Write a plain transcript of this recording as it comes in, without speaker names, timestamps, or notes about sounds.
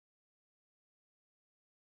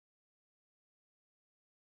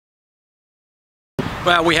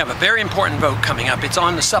Well, we have a very important vote coming up. It's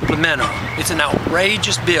on the supplemental. It's an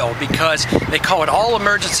outrageous bill because they call it all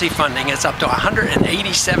emergency funding. It's up to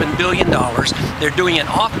 $187 billion. They're doing it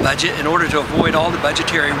off budget in order to avoid all the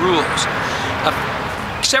budgetary rules.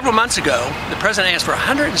 Several months ago, the president asked for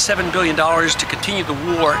 $107 billion to continue the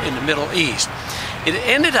war in the Middle East. It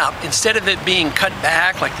ended up, instead of it being cut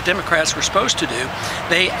back like the Democrats were supposed to do,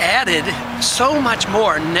 they added so much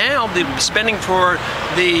more. Now the spending for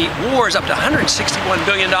the war is up to $161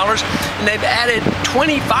 billion, and they've added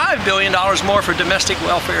 $25 billion more for domestic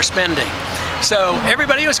welfare spending. So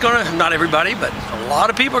everybody was going to, not everybody, but a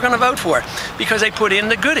lot of people are going to vote for it because they put in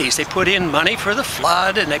the goodies. They put in money for the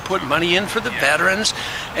flood, and they put money in for the veterans,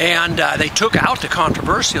 and they took out the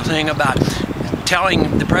controversial thing about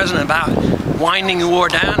telling the president about winding the war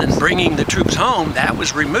down and bringing the troops home. That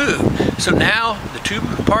was removed. So now the two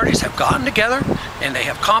parties have gotten together and they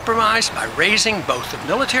have compromised by raising both the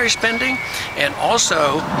military spending and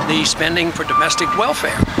also the spending for domestic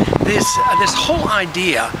welfare. This whole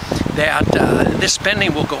idea that this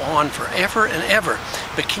spending will go on forever and ever.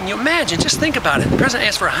 But can you imagine, just think about it, the president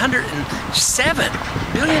asked for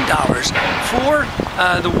 $107 billion for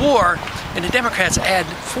the war, and the Democrats add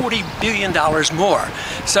 $40 billion more.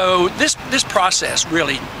 So this process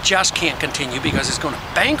really just can't continue because it's going to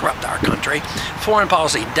bankrupt our country. Foreign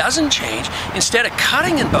policy doesn't change. Instead of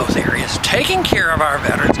cutting in both areas, taking care of our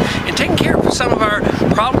veterans, and taking care of some of our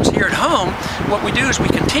problems here at home, what we do is we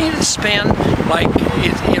continue to spend like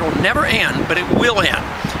it'll never end, but it will end.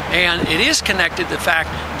 And it is connected to the fact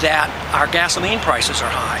that our gasoline prices are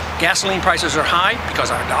high. Gasoline prices are high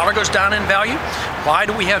because our dollar goes down in value. Why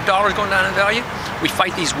do we have dollars going down in value? We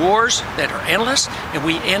fight these wars that are endless, and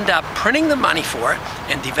we end up printing the money for it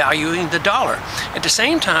and devaluing the dollar. At the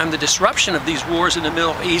same time, the disruption of these wars in the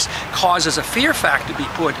Middle East causes a fear factor to be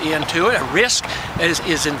put into it. A risk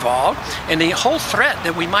is involved, and the whole threat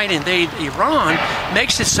that we might invade Iran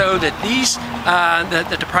makes it so that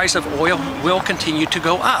that the price of oil will continue to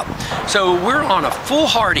go up. So we're on a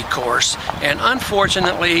foolhardy course, and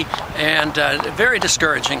unfortunately and very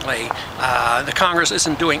discouragingly, the Congress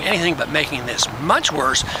isn't doing anything but making this much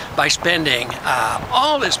worse by spending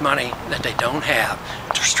all this money that they don't have.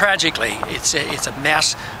 Tragically, it's a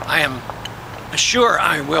mess. I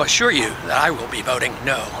will assure you that I will be voting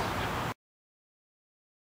no.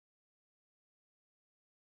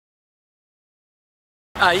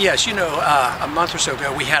 Yes, you know, a month or so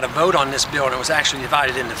ago we had a vote on this bill, and it was actually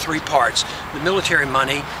divided into three parts. The military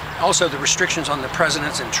money, also the restrictions on the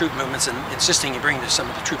presidents and troop movements and insisting you bring some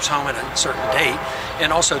of the troops home at a certain date,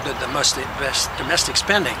 and also the domestic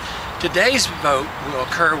spending. Today's vote will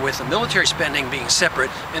occur with the military spending being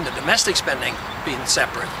separate and the domestic spending being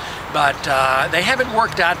separate. But they haven't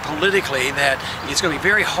worked out politically that it's going to be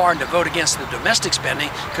very hard to vote against the domestic spending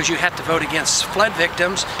because you have to vote against flood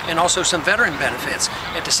victims and also some veteran benefits.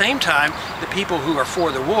 At the same time, the people who are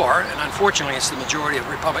for the war, and unfortunately it's the majority of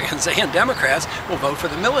Republicans and Democrats, will vote for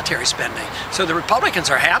the military spending. So the Republicans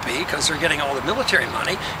are happy because they're getting all the military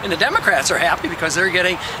money, and the Democrats are happy because they're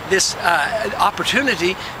getting this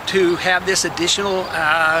opportunity to have this additional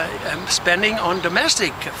spending on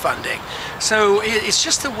domestic funding. So it's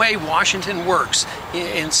just the way Washington works.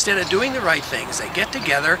 Instead of doing the right things, they get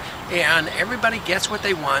together and everybody gets what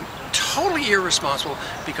they want. Totally irresponsible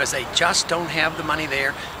because they just don't have the money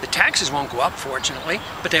there. The taxes won't go up, fortunately,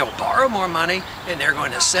 but they'll borrow more money, and they're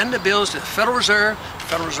going to send the bills to the Federal Reserve. The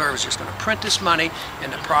Federal Reserve is just going to print this money,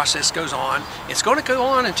 and the process goes on. It's going to go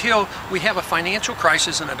on until we have a financial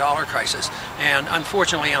crisis and a dollar crisis, and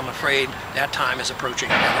unfortunately I'm afraid that time is approaching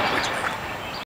rather quickly.